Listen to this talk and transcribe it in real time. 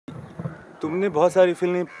तुमने बहुत सारी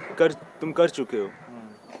फिल्में तुम कर चुके हो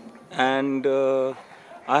and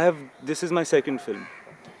I have this is my second film.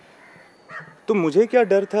 तो मुझे क्या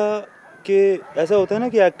डर था कि ऐसा होता है ना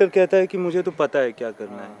कि एक्टर कहता है कि मुझे तो पता है क्या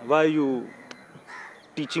करना है, why you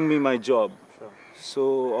teaching me my job. So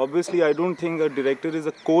obviously I don't think a director is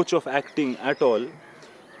a coach of acting at all,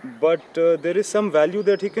 but there is some value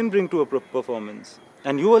that he can bring to a performance.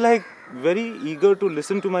 And you were like very eager to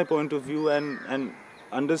listen to my point of view and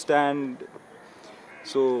understand.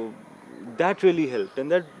 So that really helped,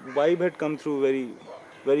 and that vibe had come through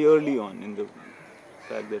very early on in the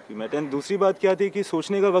fact that we met. And दूसरी बात क्या थी कि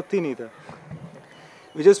सोचने का वक्त ही नहीं था.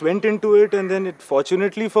 We just went into it, and then it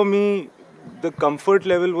fortunately for me, the comfort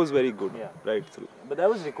level was very good right through. But that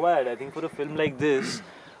was required, I think, for a film like this.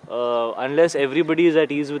 Unless everybody is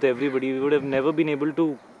at ease with everybody, we would have never been able to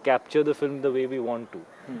capture the film the way we want to.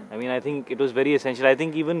 I mean, I think it was very essential. I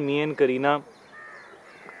think even me and Kareena,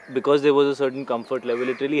 because there was a certain comfort level,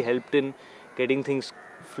 it really helped in getting things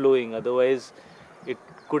flowing. Otherwise, it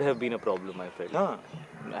could have been a problem, I felt.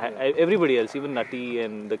 Everybody else, even Nati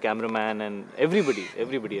and the cameraman and everybody,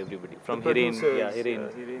 from Hiren,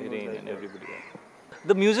 Hiren and everybody.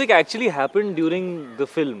 The music actually happened during the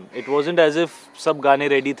film. It wasn't as if सब गाने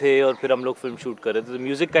ready थे और फिर हम लोग film shoot कर रहे थे. The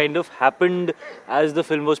music kind of happened as the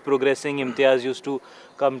film was progressing. Imtiaz used to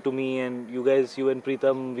come to me, and you and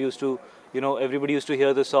Pritam, we used to, everybody used to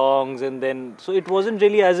hear the songs, and then so it wasn't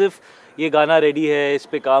really as if ये गाना ready है, इस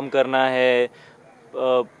पे काम करना है.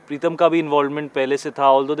 Pritam का भी involvement पहले से था,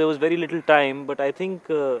 although there was very little time, but I think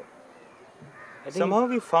somehow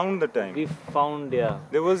we found the time. We found,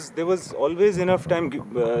 There was always enough time.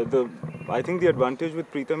 I think the advantage with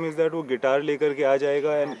Pritam is that वो guitar लेकर के आ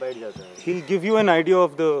जाएगा and बैठ जाता है. He'll give you an idea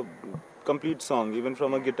of the complete song even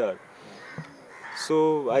from a guitar.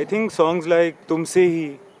 So I think songs like तुमसे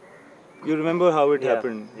ही, you remember how it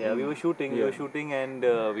happened? Yeah, we were shooting. We were shooting, and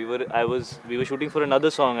we were shooting for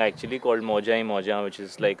another song actually called Moja Hi Moja, which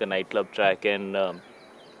is like a nightclub track. And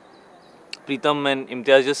Pritam and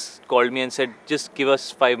Imtiaz just called me and said, "Just give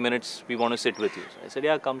us 5 minutes. We want to sit with you." So I said,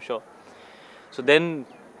 "Yeah, come, sure." So then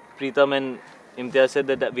Pritam and Imtiaz said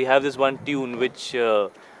that we have this one tune which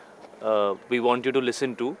we want you to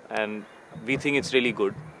listen to, and we think it's really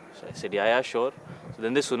good. So I said, yeah, sure. So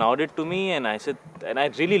then they sounded it to me, and I said, and I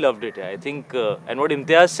really loved it. I think, and what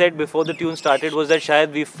Imtiaz said before the tune started was that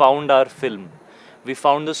Shahid, we found our film. We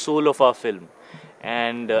found the soul of our film.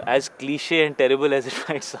 And as cliche and terrible as it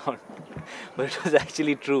might sound, but it was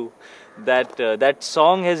actually true, that that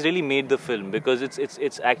song has really made the film, because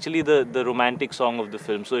it's actually the romantic song of the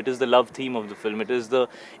film. So it is the love theme of the film.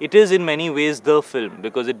 It is in many ways the film,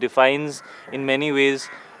 because it defines in many ways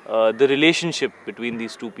the relationship between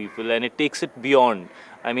these two people, and it takes it beyond.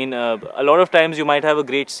 I mean, a lot of times you might have a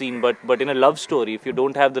great scene, but in a love story, if you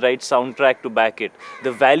don't have the right soundtrack to back it,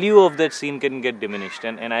 the value of that scene can get diminished.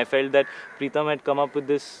 And I felt that Pritam had come up with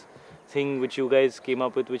this thing which you guys came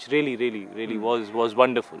up with, which really was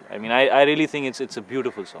wonderful. I mean, I really think it's a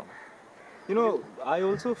beautiful song. You know, I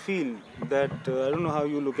also feel that, I don't know how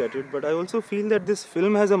you look at it, but I also feel that this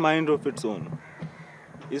film has a mind of its own.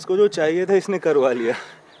 इसको जो चाहिए था इसने करवा लिया.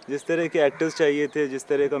 जिस तरह के एक्टर्स चाहिए थे, जिस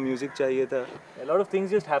तरह का म्यूजिक चाहिए था. A lot of things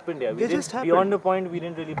just happened. Yeah, beyond the point we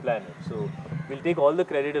didn't really plan it. So we'll take all the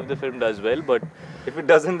credit if the film does well, but if it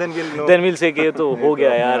doesn't, then we'll know. Then we'll say कि ये तो हो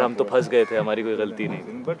गया यार, हम तो फंस गए थे, हमारी कोई गलती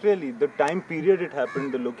नहीं. But really, the time period it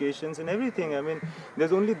happened, the locations and everything. I mean,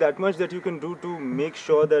 there's only that much that you can do to make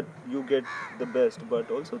sure that you get the best.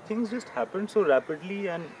 But also things just happened so rapidly,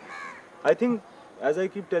 and I think, as I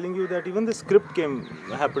keep telling you, that even the script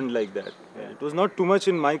happened like that. It was not too much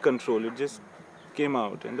in my control. It just came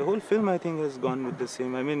out, and the whole film, I think, has gone with the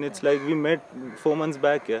same. I mean, it's like we met 4 months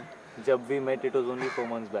back. Yeah. जब we met, it was only 4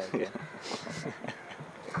 months back. Yeah.